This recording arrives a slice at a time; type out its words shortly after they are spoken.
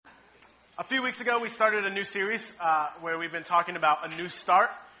A few weeks ago, we started a new series where we've been talking about a new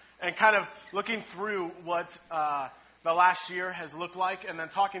start and kind of looking through what the last year has looked like, and then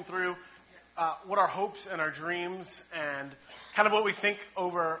talking through what our hopes and our dreams and kind of what we think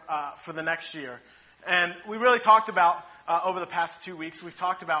over for the next year. And we really talked about, over the past 2 weeks, we've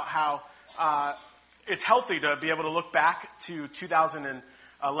talked about how it's healthy to be able to look back to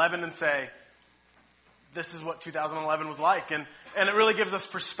 2011 and say, this is what 2011 was like. And it really gives us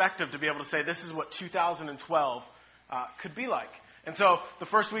perspective to be able to say, this is what 2012 could be like. And so the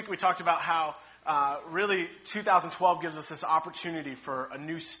first week we talked about how really 2012 gives us this opportunity for a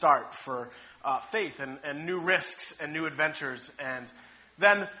new start, for faith and new risks and new adventures. And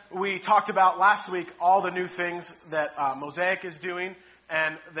then we talked about last week all the new things that Mosaic is doing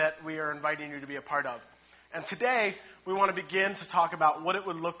and that we are inviting you to be a part of. And today we want to begin to talk about what it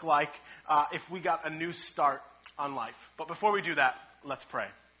would look like if we got a new start on life. But before we do that, let's pray.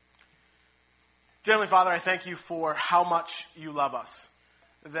 Dear Heavenly Father, I thank you for how much you love us,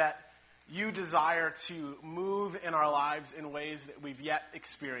 that you desire to move in our lives in ways that we've yet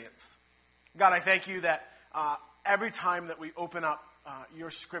experienced. God, I thank you that every time that we open up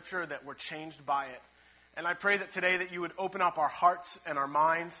your scripture, that we're changed by it. And I pray that today that you would open up our hearts and our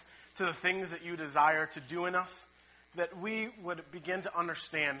minds to the things that you desire to do in us, that we would begin to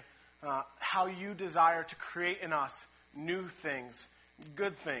understand how you desire to create in us new things,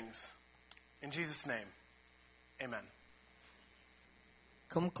 good things. In Jesus' name, amen.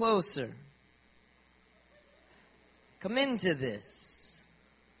 Come closer. Come into this.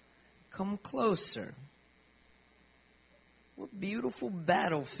 Come closer. What beautiful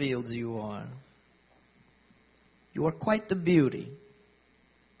battlefields you are. You are quite the beauty.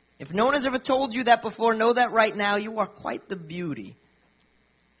 If no one has ever told you that before, know that right now. You are quite the beauty.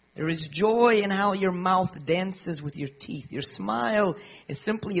 There is joy in how your mouth dances with your teeth. Your smile is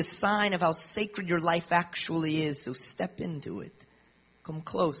simply a sign of how sacred your life actually is. So step into it. Come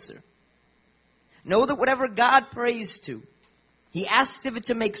closer. Know that whatever God prays to, He asked of it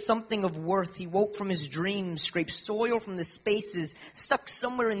to make something of worth. He woke from his dreams, scraped soil from the spaces stuck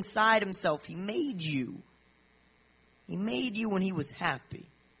somewhere inside himself. He made you. He made you when he was happy.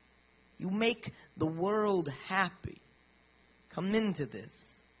 You make the world happy. Come into this.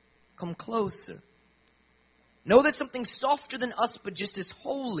 Come closer. Know that something softer than us, but just as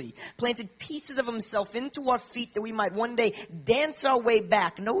holy, planted pieces of himself into our feet that we might one day dance our way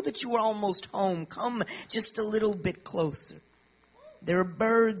back. Know that you are almost home. Come just a little bit closer. There are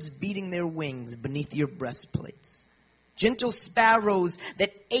birds beating their wings beneath your breastplates. Gentle sparrows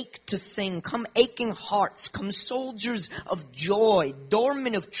that ache to sing. Come aching hearts. Come soldiers of joy.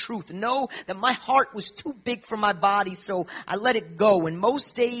 Doormen of truth. Know that my heart was too big for my body, so I let it go. And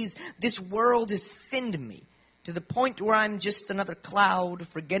most days, this world has thinned me to the point where I'm just another cloud,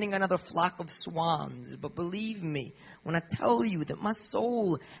 forgetting another flock of swans. But believe me when I tell you that my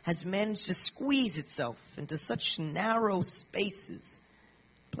soul has managed to squeeze itself into such narrow spaces.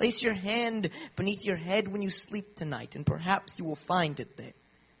 Place your hand beneath your head when you sleep tonight, and perhaps you will find it there.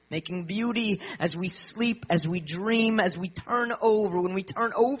 Making beauty as we sleep, as we dream, as we turn over. When we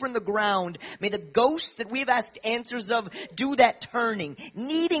turn over in the ground, may the ghosts that we have asked answers of do that turning,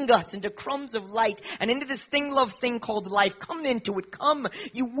 kneading us into crumbs of light and into this love thing called life. Come into it. Come,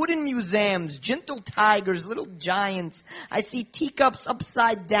 you wooden museums, gentle tigers, little giants. I see teacups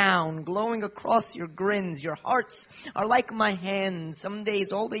upside down, glowing across your grins. Your hearts are like my hands. Some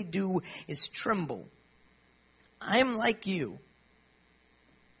days all they do is tremble. I am like you.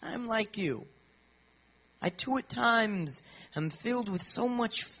 I'm like you. I too at times am filled with so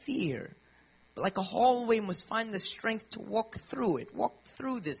much fear. But like a hallway must find the strength to walk through it. Walk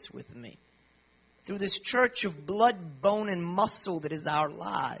through this with me. Through this church of blood, bone, and muscle that is our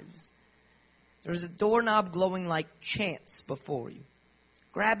lives. There is a doorknob glowing like chance before you.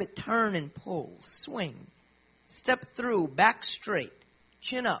 Grab it, turn, and pull. Swing. Step through, back straight.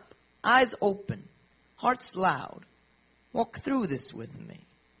 Chin up. Eyes open. Hearts loud. Walk through this with me.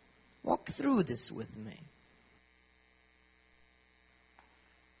 Walk through this with me.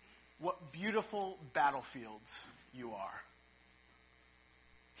 What beautiful battlefields you are.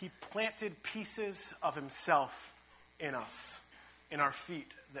 He planted pieces of himself in us, in our feet,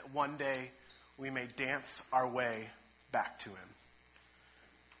 that one day we may dance our way back to him.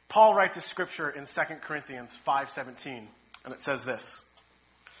 Paul writes a scripture in 2 Corinthians 5:17, and it says this: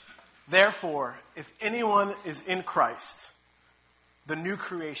 Therefore, if anyone is in Christ, the new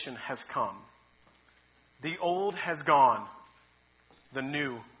creation has come. The old has gone. The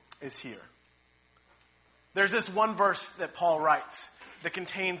new is here. There's this one verse that Paul writes that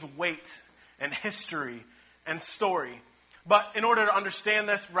contains weight and history and story. But in order to understand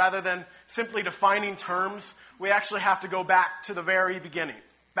this, rather than simply defining terms, we actually have to go back to the very beginning,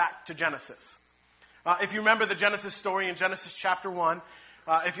 back to Genesis. If you remember the Genesis story in Genesis chapter 1,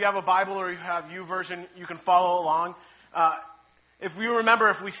 if you have a Bible or you have YouVersion, you can follow along. If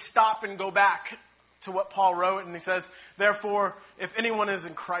we stop and go back to what Paul wrote, and he says, therefore, if anyone is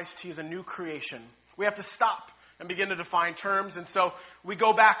in Christ, he is a new creation. We have to stop and begin to define terms. And so we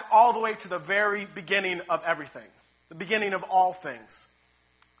go back all the way to the very beginning of everything, the beginning of all things.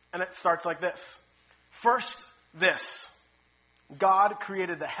 And it starts like this. First, this. God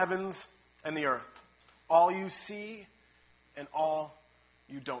created the heavens and the earth, all you see and all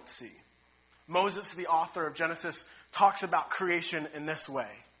you don't see. Moses, the author of Genesis, talks about creation in this way.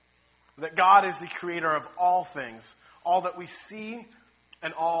 That God is the creator of all things, all that we see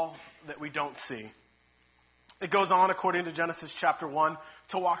and all that we don't see. It goes on, according to Genesis chapter 1,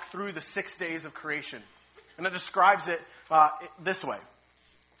 to walk through the 6 days of creation. And it describes it this way.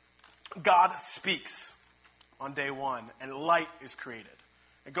 God speaks on day 1, and light is created.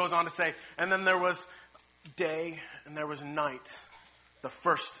 It goes on to say, and then there was day and there was night, the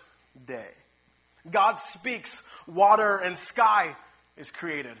first day. God speaks, water and sky is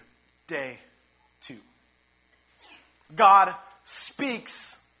created, day 2. God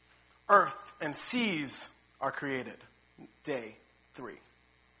speaks, earth and seas are created, day 3.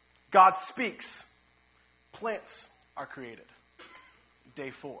 God speaks, plants are created,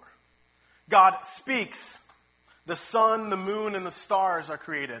 day 4. God speaks, the sun, the moon, and the stars are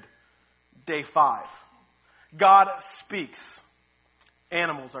created, day 5. God speaks,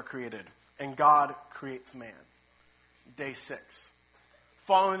 animals are created, and God creates man, day 6.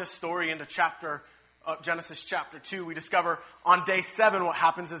 Following the story into Genesis chapter 2, we discover on day 7 what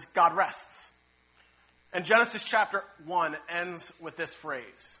happens is God rests. And Genesis chapter 1 ends with this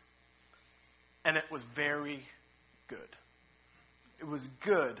phrase, and it was very good. It was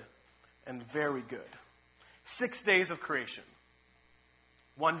good and very good. 6 days of creation,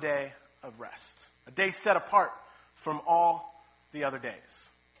 1 day of rest, a day set apart from all the other days.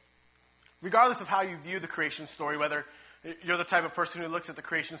 Regardless of how you view the creation story, whether you're the type of person who looks at the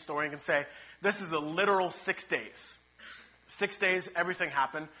creation story and can say, this is a literal 6 days. 6 days, everything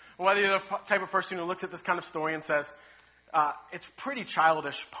happened. Or whether you're the type of person who looks at this kind of story and says, it's pretty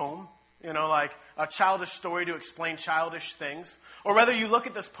childish poem. Like a childish story to explain childish things. Or whether you look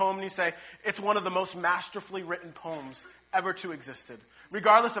at this poem and you say, it's one of the most masterfully written poems ever to existed.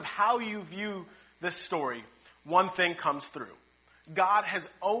 Regardless of how you view this story, one thing comes through. God has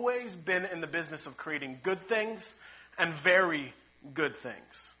always been in the business of creating good things and very good things.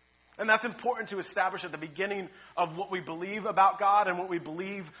 And that's important to establish at the beginning of what we believe about God and what we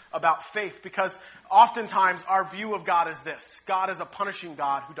believe about faith, because oftentimes our view of God is this. God is a punishing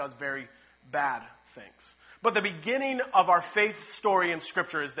God who does very bad things. But the beginning of our faith story in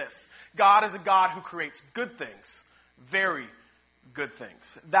Scripture is this. God is a God who creates good things, very good things.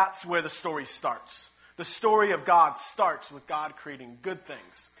 That's where the story starts. The story of God starts with God creating good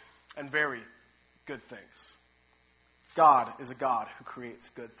things and very good things. God is a God who creates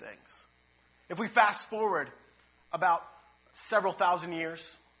good things. If we fast forward about several thousand years,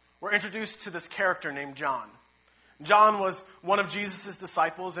 we're introduced to this character named John. John was one of Jesus'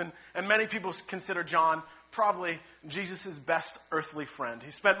 disciples, and many people consider John probably Jesus' best earthly friend.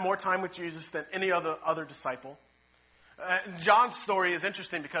 He spent more time with Jesus than any other disciple. John's story is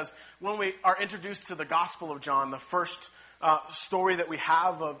interesting because when we are introduced to the Gospel of John, the first story that we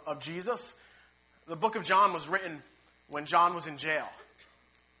have of Jesus, the book of John was written when John was in jail.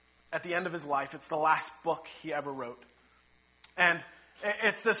 At the end of his life, it's the last book he ever wrote. And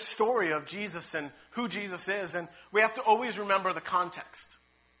it's this story of Jesus and who Jesus is, and we have to always remember the context.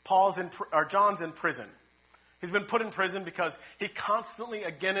 John's in prison. He's been put in prison because he constantly,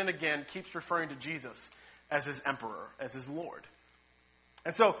 again and again, keeps referring to Jesus as his emperor, as his Lord.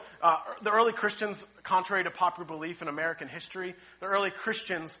 And so the early Christians, contrary to popular belief in American history, the early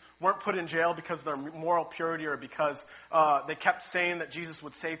Christians weren't put in jail because of their moral purity or because they kept saying that Jesus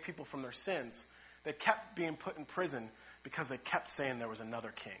would save people from their sins. They kept being put in prison because they kept saying there was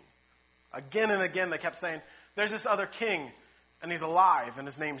another king. Again and again they kept saying, there's this other king, and he's alive, and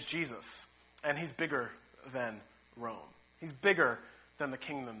his name's Jesus, and he's bigger than Rome. He's bigger than the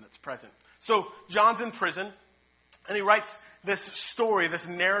kingdom that's present. So John's in prison, and he writes this story, this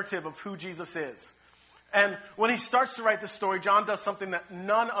narrative of who Jesus is. And when he starts to write this story, John does something that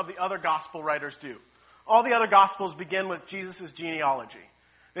none of the other gospel writers do. All the other gospels begin with Jesus' genealogy.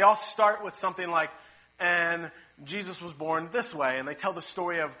 They all start with something like, and Jesus was born this way, and they tell the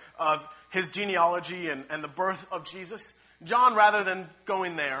story of his genealogy and the birth of Jesus. John, rather than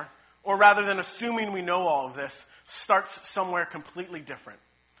going there, or rather than assuming we know all of this, starts somewhere completely different.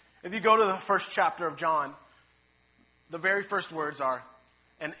 If you go to the first chapter of John, the very first words are,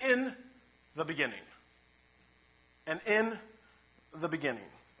 "And in the beginning." And in the beginning.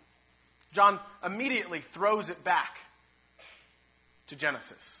 John immediately throws it back to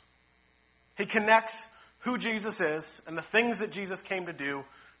Genesis. He connects who Jesus is and the things that Jesus came to do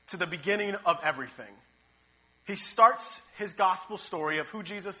to the beginning of everything. He starts his gospel story of who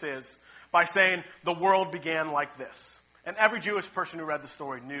Jesus is by saying the world began like this. And every Jewish person who read the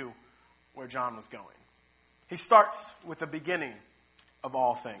story knew where John was going. He starts with the beginning of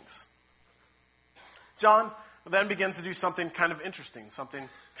all things. John then begins to do something kind of interesting, something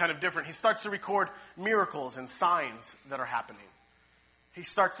kind of different. He starts to record miracles and signs that are happening. He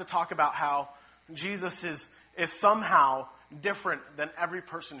starts to talk about how Jesus is somehow different than every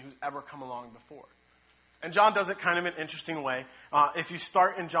person who's ever come along before. And John does it kind of in an interesting way. If you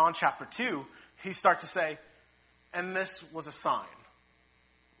start in John chapter 2, he starts to say, "And this was a sign."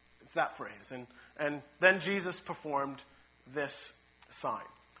 It's that phrase. And then Jesus performed this sign.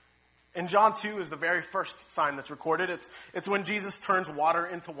 In John 2 is the very first sign that's recorded. It's when Jesus turns water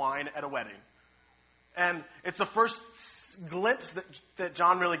into wine at a wedding. And it's the first glimpse that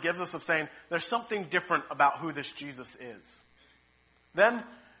John really gives us of saying there's something different about who this Jesus is. Then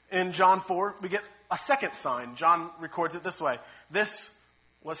in John 4, we get a second sign. John records it this way. This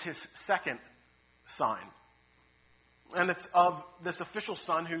was his second sign. And it's of this official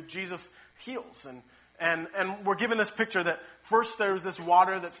son who Jesus heals. And we're given this picture that first there's this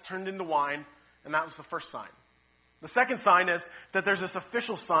water that's turned into wine, and that was the first sign. The second sign is that there's this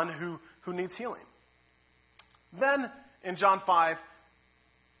official son who needs healing. Then in John 5,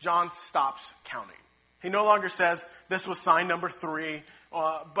 John stops counting. He no longer says, this was sign number 3,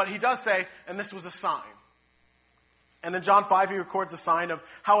 but he does say, and this was a sign. And in John 5, he records a sign of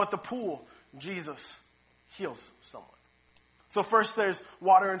how at the pool, Jesus heals someone. So first there's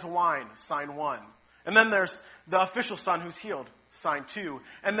water into wine, sign 1. And then there's the official son who's healed, sign 2.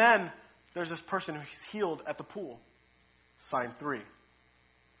 And then there's this person who's healed at the pool, sign 3.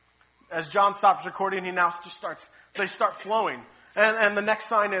 As John stops recording, they start flowing. And the next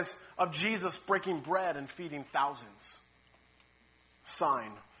sign is of Jesus breaking bread and feeding thousands,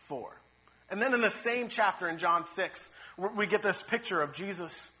 sign 4. And then in the same chapter in John 6, we get this picture of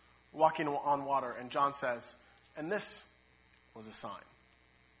Jesus walking on water. And John says, and this was a sign.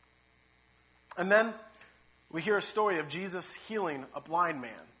 And then we hear a story of Jesus healing a blind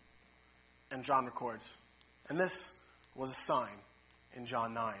man. And John records, and this was a sign in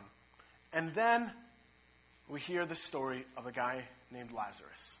John 9. And then we hear the story of a guy named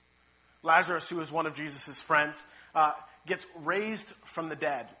Lazarus. Lazarus, who was one of Jesus' friends, gets raised from the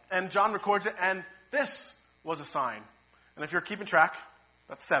dead. And John records it, and this was a sign. And if you're keeping track,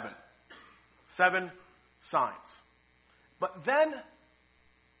 that's 7. 7 signs. But then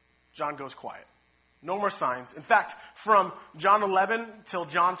John goes quiet. No more signs. In fact, from John 11 till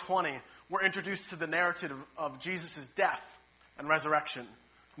John 20, we're introduced to the narrative of Jesus' death and resurrection.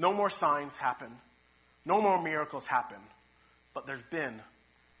 No more signs happen. No more miracles happen. But there's been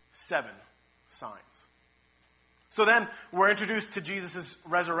 7 signs. So then we're introduced to Jesus'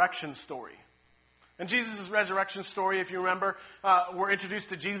 resurrection story. In Jesus' resurrection story, if you remember, we're introduced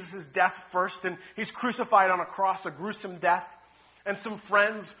to Jesus' death first, and he's crucified on a cross, a gruesome death. And some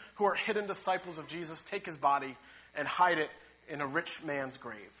friends who are hidden disciples of Jesus take his body and hide it in a rich man's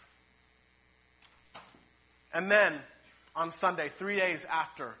grave. And then, on Sunday, 3 days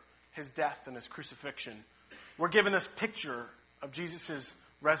after his death and his crucifixion, we're given this picture of Jesus'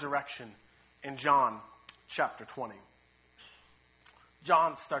 resurrection in John chapter 20.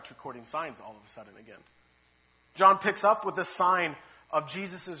 John starts recording signs all of a sudden again. John picks up with this sign of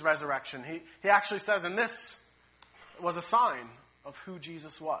Jesus' resurrection. He actually says, and this was a sign of who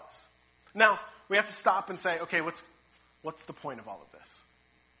Jesus was. Now, we have to stop and say, okay, what's the point of all of this?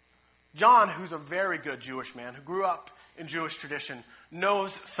 John, who's a very good Jewish man, who grew up in Jewish tradition,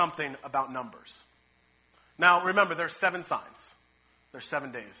 knows something about numbers. Now, remember, there's 7 signs. There's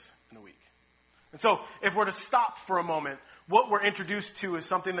 7 days in a week. And so, if we're to stop for a moment, what we're introduced to is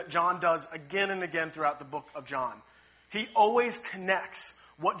something that John does again and again throughout the book of John. He always connects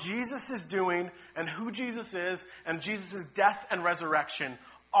what Jesus is doing and who Jesus is and Jesus' death and resurrection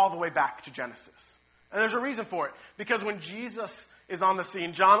all the way back to Genesis. And there's a reason for it. Because when Jesus is on the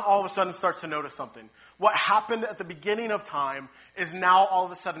scene, John all of a sudden starts to notice something. What happened at the beginning of time is now all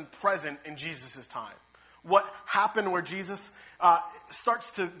of a sudden present in Jesus' time. What happened where Jesus starts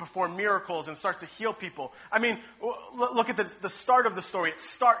to perform miracles and starts to heal people. I mean, look at the start of the story. It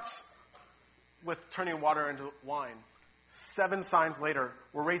starts with turning water into wine. 7 signs later,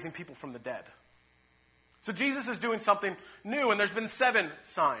 we're raising people from the dead. So Jesus is doing something new, and there's been 7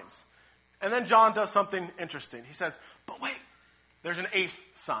 signs. And then John does something interesting. He says, but wait, there's an 8th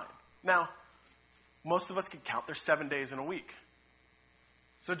sign. Now, most of us can count. There's 7 days in a week.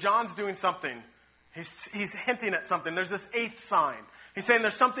 So John's doing something. He's hinting at something. There's this 8th sign. He's saying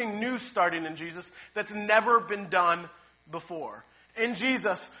there's something new starting in Jesus that's never been done before. In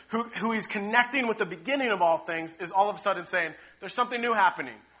Jesus, who he's connecting with the beginning of all things, is all of a sudden saying, there's something new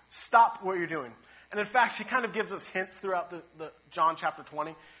happening. Stop what you're doing. And in fact, he kind of gives us hints throughout the John chapter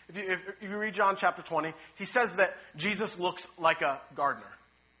 20. If you read John chapter 20, he says that Jesus looks like a gardener.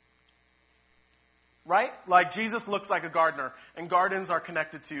 Right? Like Jesus looks like a gardener. And gardens are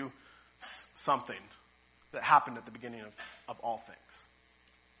connected to something that happened at the beginning of all things.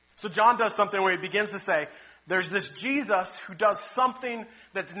 So John does something where he begins to say, there's this Jesus who does something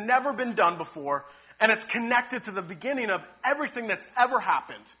that's never been done before, and it's connected to the beginning of everything that's ever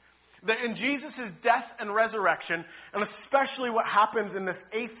happened. That in Jesus' death and resurrection, and especially what happens in this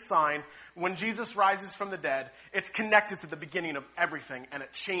 8th sign, when Jesus rises from the dead, it's connected to the beginning of everything, and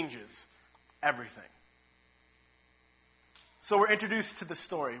it changes everything. So we're introduced to the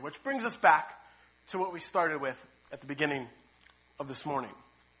story, which brings us back to what we started with at the beginning of this morning.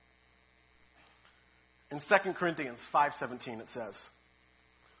 In 2 Corinthians 5:17 it says,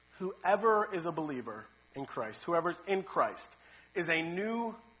 whoever is a believer in Christ, whoever is in Christ, is a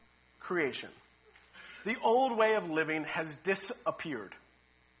new creation. The old way of living has disappeared.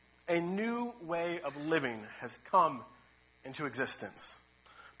 A new way of living has come into existence.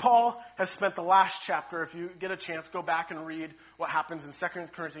 Paul has spent the last chapter, if you get a chance, go back and read what happens in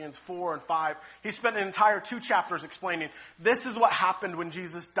 2 Corinthians 4 and 5. He spent an entire 2 chapters explaining this is what happened when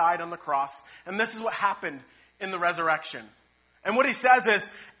Jesus died on the cross, and this is what happened in the resurrection. And what he says is,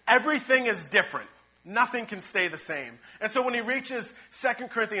 everything is different. Nothing can stay the same. And so when he reaches 2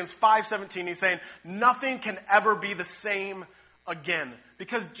 Corinthians 5:17, he's saying, nothing can ever be the same again.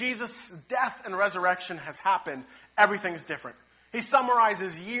 Because Jesus' death and resurrection has happened, everything's different. He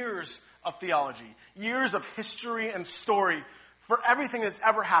summarizes years of theology, years of history and story for everything that's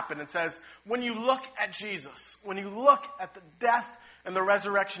ever happened, and says, when you look at Jesus, when you look at the death and the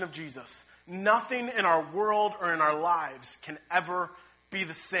resurrection of Jesus, nothing in our world or in our lives can ever be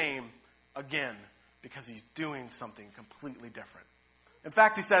the same again, because he's doing something completely different. In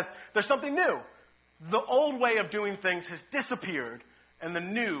fact, he says, there's something new. The old way of doing things has disappeared, and the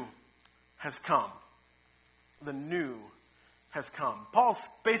new has come. The new has come. Paul's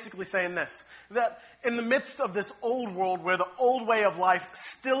basically saying this, that in the midst of this old world where the old way of life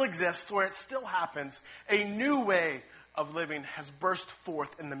still exists, where it still happens, a new way of living has burst forth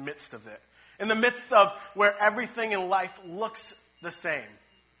in the midst of it. In the midst of where everything in life looks the same,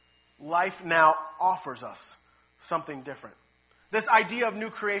 life now offers us something different. This idea of new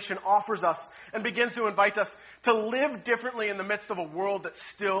creation offers us and begins to invite us to live differently in the midst of a world that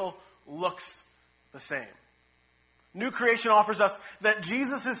still looks the same. New creation offers us that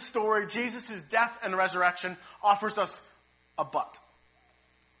Jesus' story, Jesus' death and resurrection offers us a but.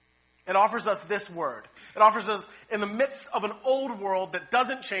 It offers us this word. It offers us, in the midst of an old world that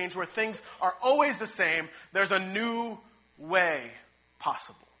doesn't change, where things are always the same, there's a new way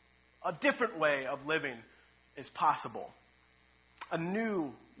possible. A different way of living is possible. A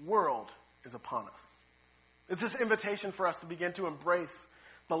new world is upon us. It's this invitation for us to begin to embrace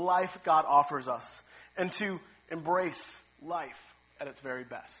the life God offers us, and to embrace life at its very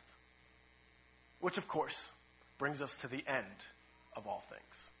best. Which, of course, brings us to the end of all things.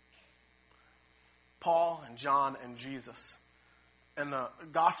 Paul and John and Jesus and the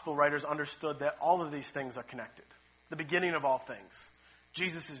gospel writers understood that all of these things are connected. The beginning of all things,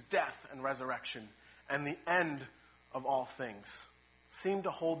 Jesus' death and resurrection, and the end of all things seem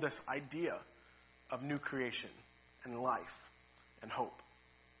to hold this idea of new creation and life and hope.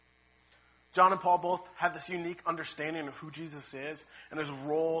 John and Paul both have this unique understanding of who Jesus is and his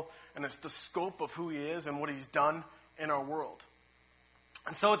role and the scope of who he is and what he's done in our world.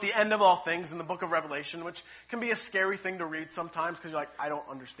 And so at the end of all things in the book of Revelation, which can be a scary thing to read sometimes because you're like, I don't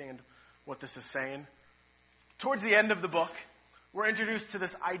understand what this is saying. Towards the end of the book, we're introduced to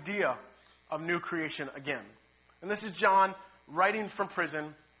this idea of new creation again. And this is John writing from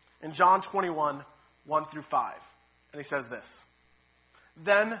prison in John 21, 1 through 5. And he says this,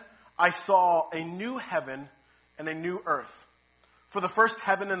 "Then I saw a new heaven and a new earth. For the first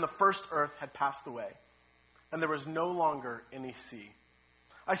heaven and the first earth had passed away, and there was no longer any sea.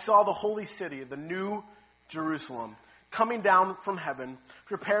 I saw the holy city, the new Jerusalem, coming down from heaven,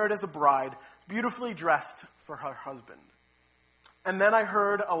 prepared as a bride, beautifully dressed for her husband. And then I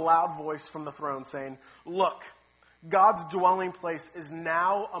heard a loud voice from the throne saying, 'Look, God's dwelling place is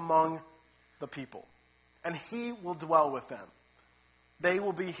now among the people. and he will dwell with them. They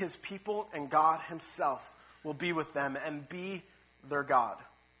will be his people, and God himself will be with them and be their God.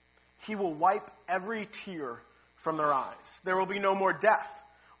 He will wipe every tear from their eyes. There will be no more death,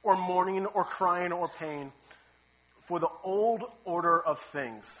 or mourning, or crying, or pain, for the old order of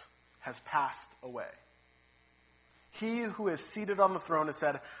things has passed away. He who is seated on the throne has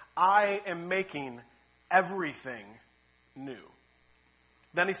said, I am making everything new.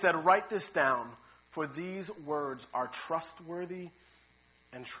 Then he said, write this down, for these words are trustworthy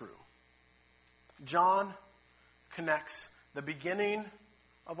and true. John connects the beginning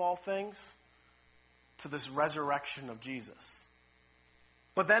of all things to this resurrection of Jesus.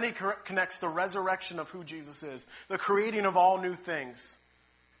 But then he connects the resurrection of who Jesus is, the creating of all new things,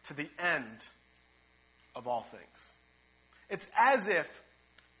 to the end of all things. It's as if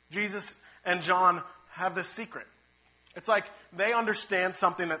Jesus and John have this secret. It's like they understand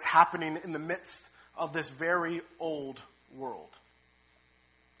something that's happening in the midst of this very old world.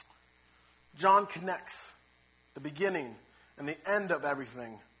 John connects the beginning and the end of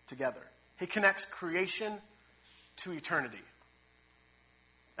everything together. He connects creation to eternity.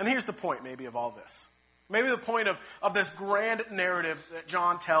 And here's the point, maybe, of all this. Maybe the point of this grand narrative that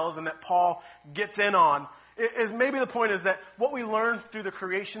John tells and that Paul gets in on is maybe the point is that what we learn through the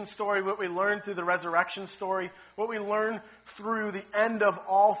creation story, what we learn through the resurrection story, what we learn through the end of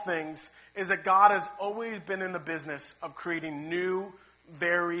all things is that God has always been in the business of creating new,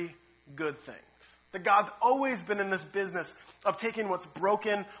 very good things. That God's always been in this business of taking what's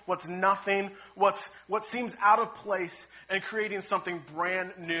broken, what's nothing, what seems out of place, and creating something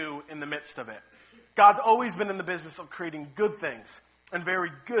brand new in the midst of it. God's always been in the business of creating good things, and very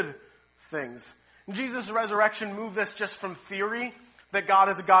good things. And Jesus' resurrection moved this just from theory, that God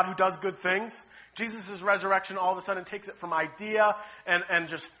is a God who does good things. Jesus' resurrection all of a sudden takes it from idea and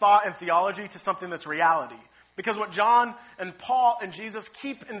just thought and theology to something that's reality. Because what John and Paul and Jesus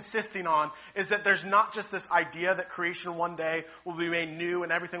keep insisting on is that there's not just this idea that creation one day will be made new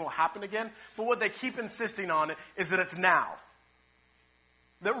and everything will happen again, but what they keep insisting on is that it's now.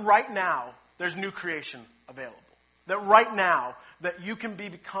 That right now, there's new creation available. That right now, that you can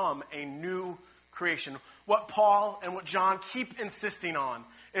become a new creation. What Paul and what John keep insisting on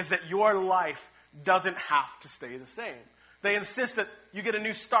is that your life doesn't have to stay the same. They insist that you get a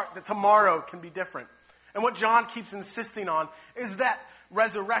new start, that tomorrow can be different. And what John keeps insisting on is that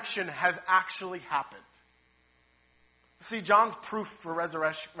resurrection has actually happened. See, John's proof for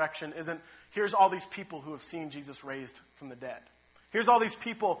resurrection isn't, here's all these people who have seen Jesus raised from the dead. Here's all these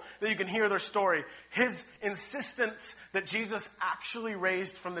people that you can hear their story. His insistence that Jesus actually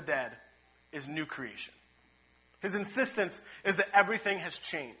raised from the dead is new creation. His insistence is that everything has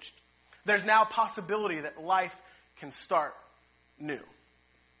changed. There's now a possibility that life can start new.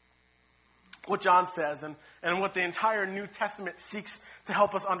 What John says and what the entire New Testament seeks to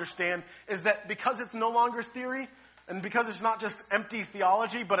help us understand is that because it's no longer theory and because it's not just empty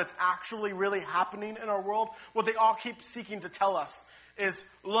theology, but it's actually really happening in our world, what they all keep seeking to tell us is,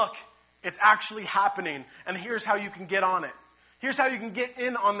 look, it's actually happening, and here's how you can get on it. Here's how you can get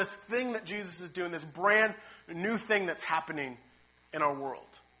in on this thing that Jesus is doing, this brand new thing that's happening in our world.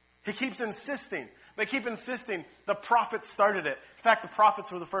 He keeps insisting. They keep insisting the prophets started it. In fact, the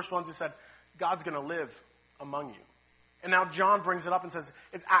prophets were the first ones who said, God's going to live among you. And now John brings it up and says,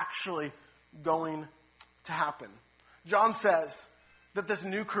 it's actually going to happen. John says that this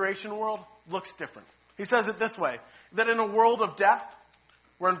new creation world looks different. He says it this way, that in a world of death,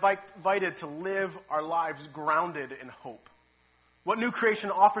 we're invited to live our lives grounded in hope. What new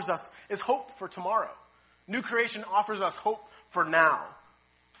creation offers us is hope for tomorrow. New creation offers us hope for now.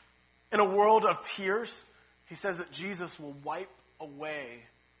 In a world of tears, he says that Jesus will wipe away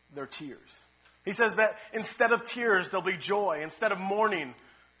their tears. He says that instead of tears, there'll be joy. Instead of mourning,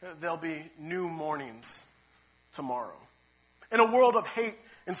 there'll be new mornings tomorrow. In a world of hate,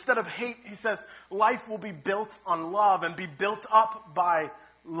 instead of hate, he says, life will be built on love and be built up by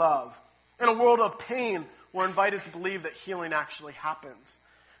love. In a world of pain, we're invited to believe that healing actually happens.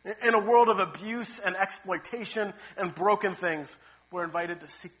 In a world of abuse and exploitation and broken things, we're invited to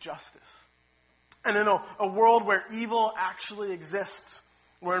seek justice. And in a world where evil actually exists,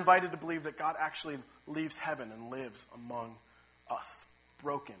 we're invited to believe that God actually leaves heaven and lives among us,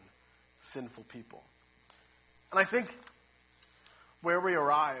 broken, sinful people. And I think where we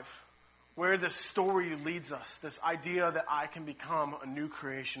arrive, where this story leads us, this idea that I can become a new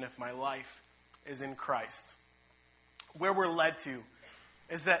creation if my life is in Christ, where we're led to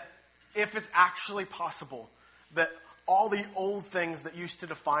is that if it's actually possible that all the old things that used to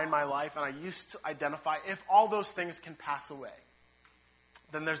define my life and I used to identify, if all those things can pass away,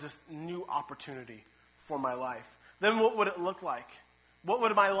 then there's this new opportunity for my life, then what would it look like? What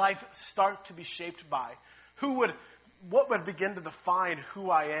would my life start to be shaped by? What would begin to define who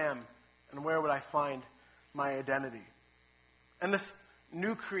I am, and where would I find my identity? And this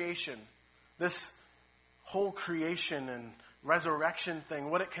new creation, this whole creation and resurrection thing,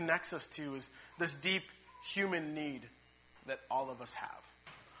 what it connects us to is this deep human need that all of us have.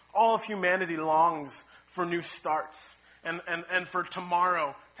 All of humanity longs for new starts and for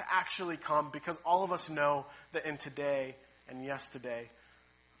tomorrow to actually come, because all of us know that in today and yesterday,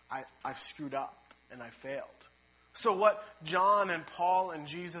 I've screwed up and I failed. So what John and Paul and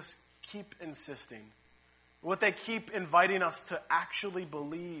Jesus keep insisting, what they keep inviting us to actually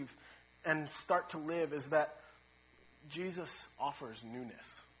believe and start to live, is that Jesus offers newness.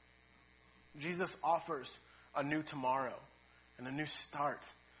 Jesus offers a new tomorrow and a new start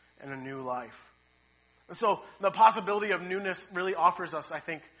and a new life. And so the possibility of newness really offers us, I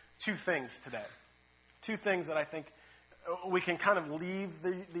think, two things today. Two things that I think we can kind of leave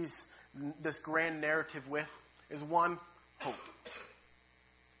this grand narrative with is, one, hope.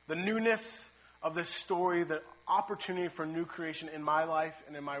 The newness of this story, the opportunity for new creation in my life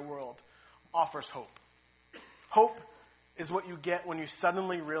and in my world, offers hope. Hope is what you get when you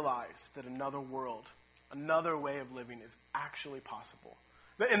suddenly realize that another world, another way of living is actually possible.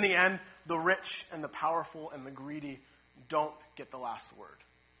 That in the end, the rich and the powerful and the greedy don't get the last word.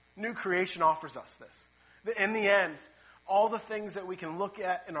 New creation offers us this. That in the end, all the things that we can look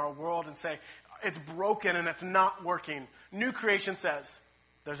at in our world and say, it's broken and it's not working, new creation says,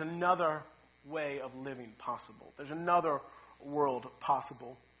 there's another way of living possible. There's another world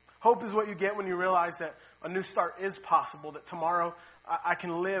possible. Hope is what you get when you realize that a new start is possible, that tomorrow I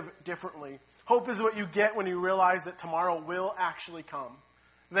can live differently. Hope is what you get when you realize that tomorrow will actually come,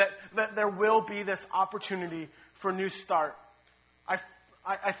 that there will be this opportunity for a new start.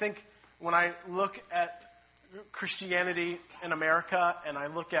 I think when I look at Christianity in America and I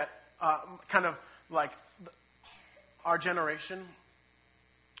look at kind of like our generation,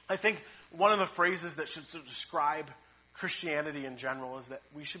 I think one of the phrases that should describe Christianity in general is that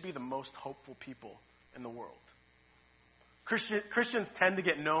we should be the most hopeful people in the world. Christians tend to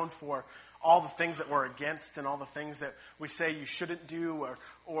get known for all the things that we're against and all the things that we say you shouldn't do,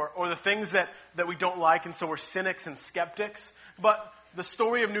 or the things that we don't like, and so we're cynics and skeptics. But the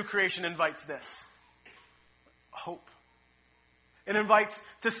story of new creation invites this: hope. It invites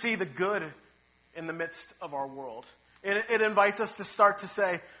to see the good in the midst of our world. It invites us to start to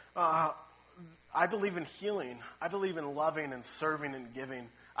say, I believe in healing. I believe in loving and serving and giving.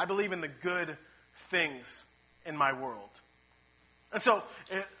 I believe in the good things in my world. And so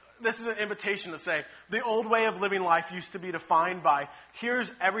this is an invitation to say, the old way of living life used to be defined by, here's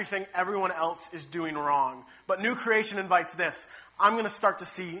everything everyone else is doing wrong. But new creation invites this: I'm going to start to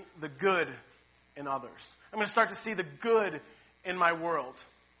see the good in others. I'm going to start to see the good in my world.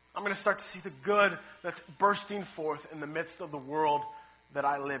 I'm going to start to see the good that's bursting forth in the midst of the world that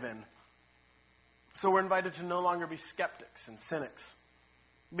I live in. So we're invited to no longer be skeptics and cynics,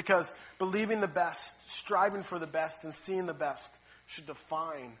 because believing the best, striving for the best, and seeing the best should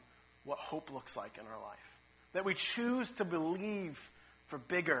define what hope looks like in our life. That we choose to believe for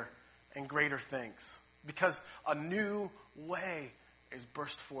bigger and greater things, because a new way is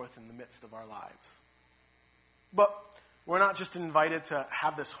burst forth in the midst of our lives. But we're not just invited to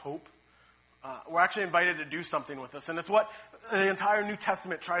have this hope. We're actually invited to do something with us. And it's what the entire New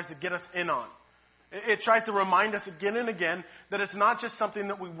Testament tries to get us in on. It tries to remind us again and again that it's not just something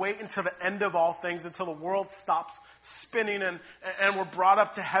that we wait until the end of all things, until the world stops spinning and we're brought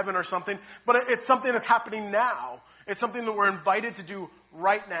up to heaven or something. But it's something that's happening now. It's something that we're invited to do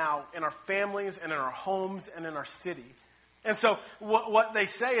right now in our families and in our homes and in our city. And so what they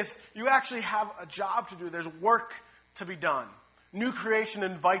say is, you actually have a job to do. There's work to be done. New creation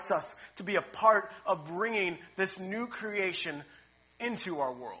invites us to be a part of bringing this new creation into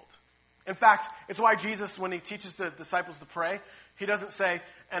our world. In fact, it's why Jesus, when he teaches the disciples to pray, he doesn't say,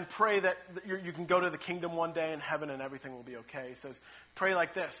 and pray that you can go to the kingdom one day in heaven and everything will be okay. He says, pray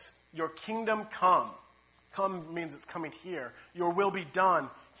like this: your kingdom come. Come means it's coming here. Your will be done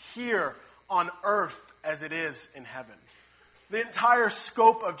here on earth as it is in heaven. The entire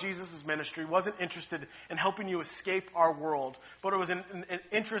scope of Jesus' ministry wasn't interested in helping you escape our world, but it was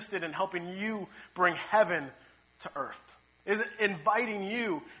interested in helping you bring heaven to earth. Is inviting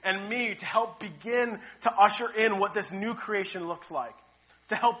you and me to help begin to usher in what this new creation looks like.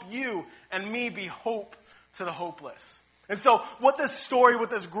 To help you and me be hope to the hopeless. And so what this story, what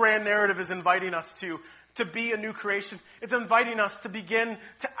this grand narrative is inviting us to be a new creation, it's inviting us to begin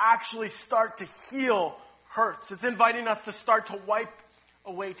to actually start to heal hurts. It's inviting us to start to wipe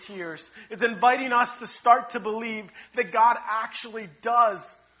away tears. It's inviting us to start to believe that God actually does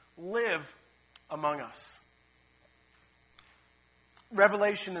live among us.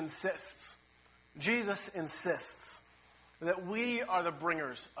 Revelation insists, Jesus insists, that we are the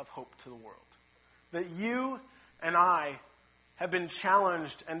bringers of hope to the world. That you and I have been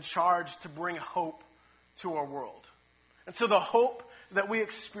challenged and charged to bring hope to our world. And so the hope that we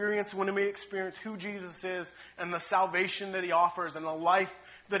experience when we experience who Jesus is and the salvation that he offers and the life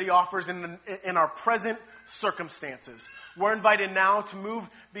that he offers in our present circumstances. We're invited now to move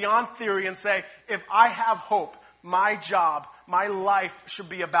beyond theory and say, if I have hope, my job, my life should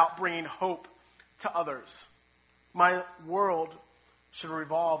be about bringing hope to others. My world should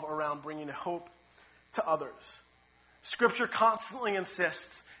revolve around bringing hope to others. Scripture constantly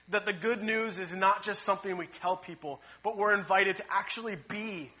insists that the good news is not just something we tell people, but we're invited to actually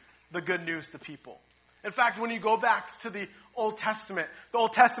be the good news to people. In fact, when you go back to the Old Testament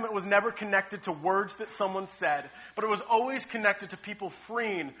was never connected to words that someone said, but it was always connected to people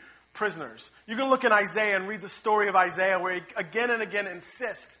freeing prisoners. You can look in Isaiah and read the story of Isaiah where he again and again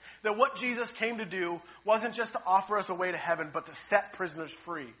insists that what Jesus came to do wasn't just to offer us a way to heaven, but to set prisoners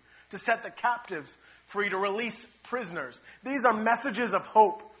free, to set the captives free, to release prisoners. These are messages of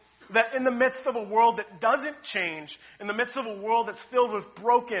hope that in the midst of a world that doesn't change, in the midst of a world that's filled with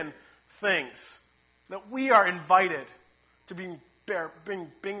broken things, that we are invited to be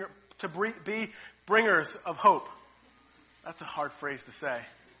bringers of hope. That's a hard phrase to say.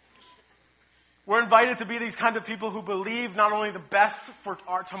 We're invited to be these kind of people who believe not only the best for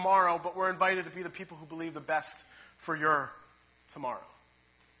our tomorrow, but we're invited to be the people who believe the best for your tomorrow.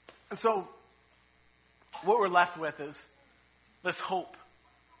 And so, what we're left with is this hope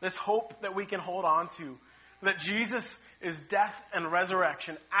that we can hold on to, that Jesus' death and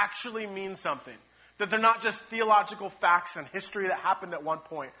resurrection actually mean something. That they're not just theological facts and history that happened at one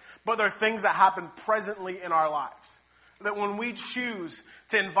point, but they're things that happen presently in our lives. That when we choose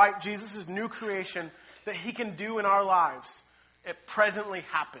to invite Jesus' new creation that he can do in our lives, it presently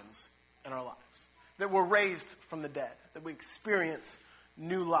happens in our lives. That we're raised from the dead. That we experience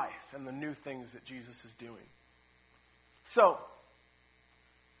new life and the new things that Jesus is doing. So,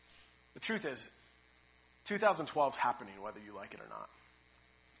 the truth is, 2012 is happening whether you like it or not.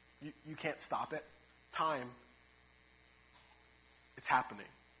 You can't stop it. Time, it's happening.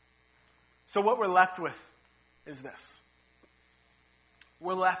 So what we're left with is this.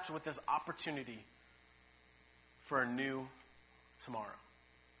 We're left with this opportunity for a new tomorrow.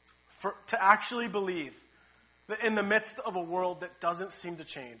 To actually believe that in the midst of a world that doesn't seem to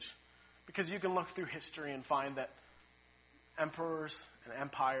change, because you can look through history and find that emperors and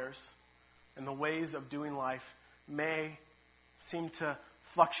empires and the ways of doing life may seem to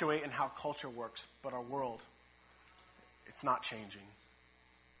fluctuate in how culture works, but our world, it's not changing.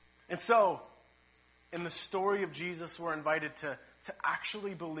 And so, in the story of Jesus, we're invited to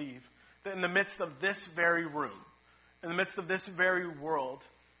actually believe that in the midst of this very room, in the midst of this very world,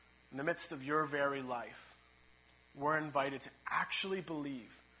 in the midst of your very life, we're invited to actually believe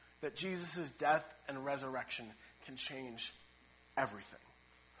that Jesus' death and resurrection can change everything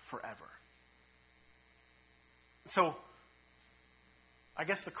forever. So, I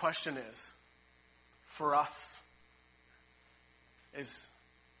guess the question is, for us, is,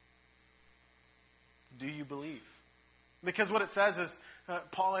 do you believe? Because what it says is,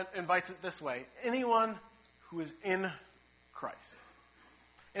 Paul invites it this way, anyone who is in Christ,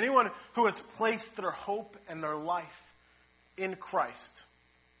 anyone who has placed their hope and their life in Christ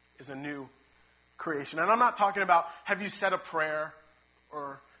is a new creation. And I'm not talking about, have you said a prayer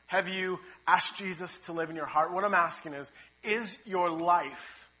or have you asked Jesus to live in your heart? What I'm asking is your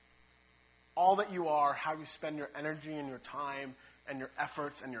life, all that you are, how you spend your energy and your time and your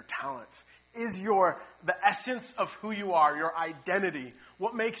efforts and your talents, is the essence of who you are, your identity,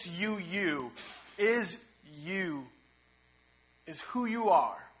 what makes you you, is who you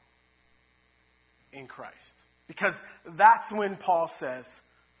are in Christ. Because that's when Paul says,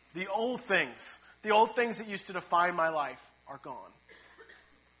 the old things that used to define my life are gone.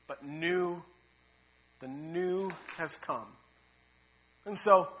 But the new has come. And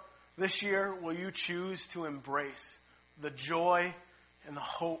so, this year, will you choose to embrace the joy and the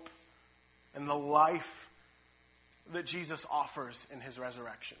hope and the life that Jesus offers in his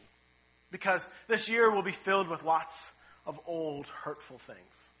resurrection? Because this year will be filled with lots of old, hurtful things.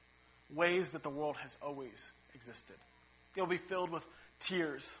 Ways that the world has always existed. It'll be filled with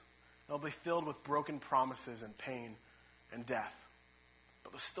tears. It'll be filled with broken promises and pain and death.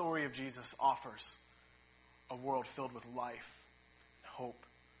 But the story of Jesus offers a world filled with life, hope,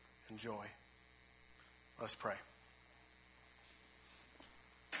 and joy. Let's pray.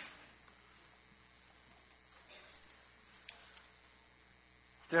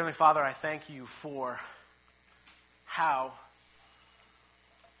 Dear Heavenly Father, I thank you for how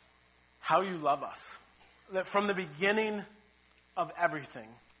you love us. That from the beginning of everything,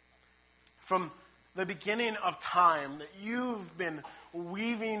 from the beginning of time, that you've been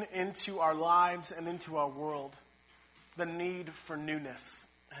weaving into our lives and into our world the need for newness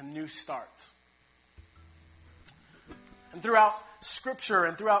and new starts. And throughout Scripture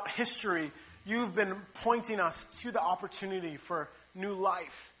and throughout history, you've been pointing us to the opportunity for new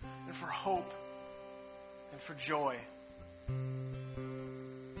life and for hope and for joy.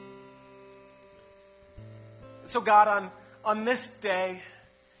 So God, on this day,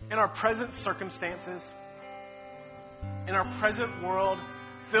 in our present circumstances, in our present world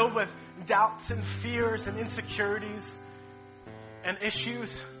filled with doubts and fears and insecurities and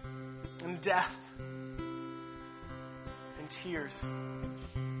issues and death and tears,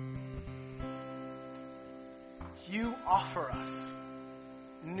 you offer us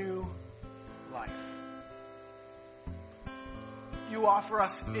new life. You offer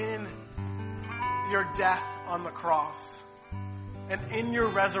us in your death on the cross and in your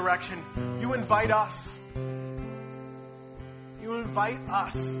resurrection. You invite us. You invite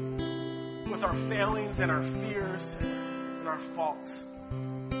us with our failings and our fears and our faults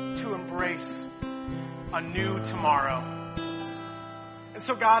to embrace a new tomorrow. And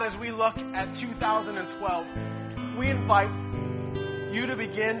so God, as we look at 2012, we invite you to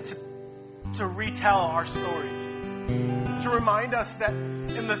begin to retell our stories, to remind us that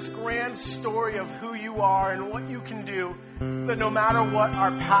in this grand story of who you are and what you can do, that no matter what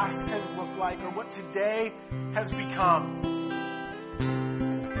our past has looked like or what today has become,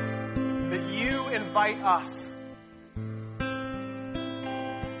 that you invite us.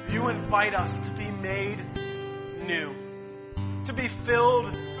 You invite us to be made new, to be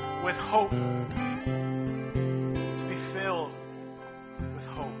filled with hope. To be filled with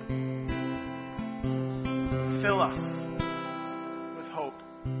hope. Fill us with hope.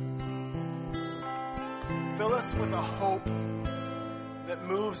 Fill us with a hope that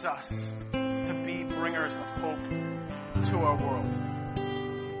moves us to be bringers of hope to our world.